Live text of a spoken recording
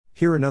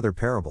Hear another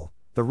parable.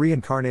 The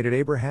reincarnated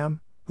Abraham,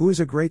 who is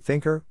a great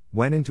thinker,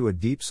 went into a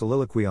deep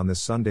soliloquy on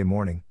this Sunday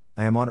morning.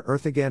 I am on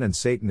earth again, and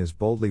Satan is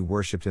boldly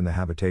worshipped in the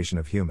habitation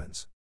of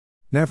humans.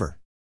 Never.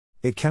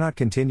 It cannot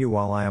continue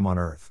while I am on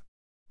earth.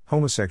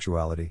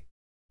 Homosexuality,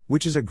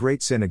 which is a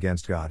great sin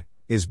against God,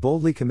 is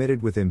boldly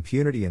committed with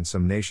impunity in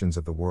some nations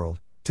of the world,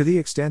 to the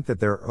extent that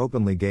they're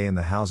openly gay in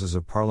the houses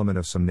of parliament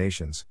of some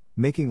nations,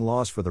 making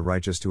laws for the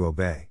righteous to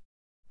obey.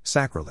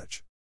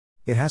 Sacrilege.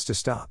 It has to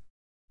stop.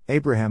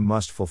 Abraham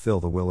must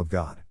fulfill the will of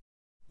God.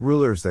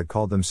 Rulers that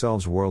called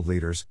themselves world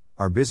leaders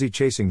are busy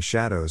chasing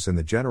shadows in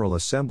the General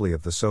Assembly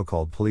of the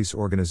so-called police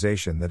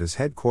organization that is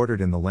headquartered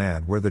in the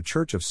land where the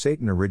Church of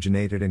Satan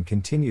originated and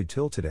continued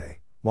till today,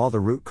 while the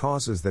root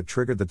causes that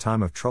triggered the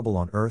time of trouble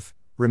on earth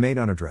remain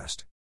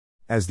unaddressed.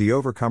 As the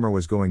overcomer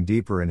was going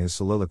deeper in his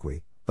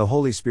soliloquy, the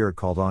Holy Spirit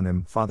called on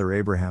him, Father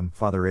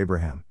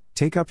Abraham,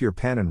 take up your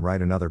pen and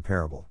write another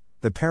parable.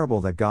 The parable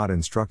that God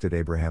instructed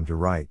Abraham to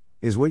write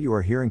is what you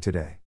are hearing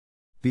today.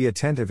 Be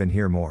attentive and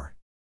hear more.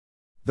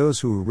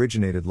 Those who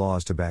originated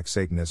laws to back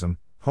Satanism,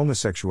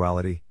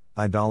 homosexuality,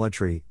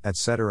 idolatry,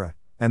 etc.,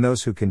 and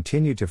those who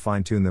continue to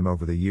fine-tune them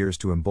over the years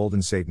to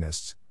embolden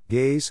Satanists,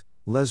 gays,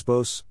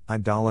 lesbos,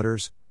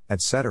 idolaters,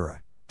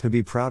 etc., to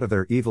be proud of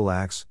their evil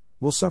acts,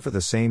 will suffer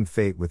the same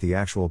fate with the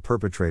actual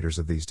perpetrators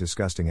of these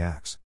disgusting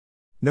acts.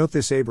 Note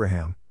this,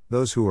 Abraham,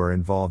 those who are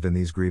involved in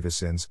these grievous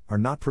sins are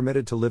not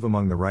permitted to live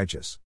among the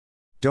righteous.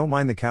 Don't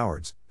mind the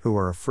cowards, who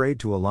are afraid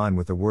to align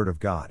with the word of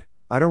God.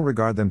 I don't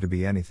regard them to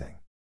be anything.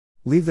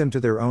 Leave them to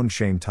their own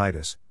shame,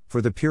 Titus,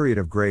 for the period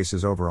of grace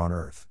is over on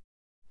earth.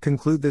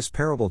 Conclude this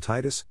parable,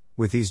 Titus,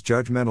 with these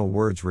judgmental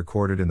words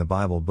recorded in the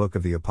Bible book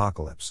of the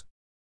Apocalypse.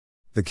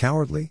 The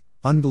cowardly,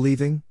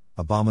 unbelieving,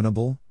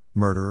 abominable,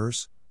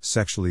 murderers,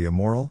 sexually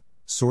immoral,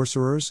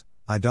 sorcerers,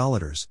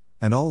 idolaters,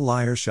 and all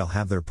liars shall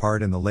have their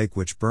part in the lake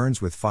which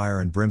burns with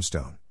fire and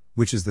brimstone,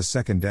 which is the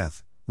second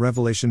death.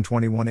 Revelation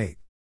 21:8.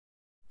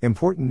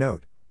 Important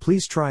note,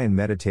 please try and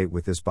meditate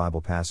with this Bible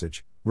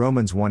passage,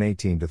 Romans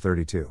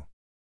 1:18-32.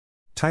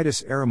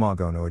 Titus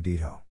eramagon oedito.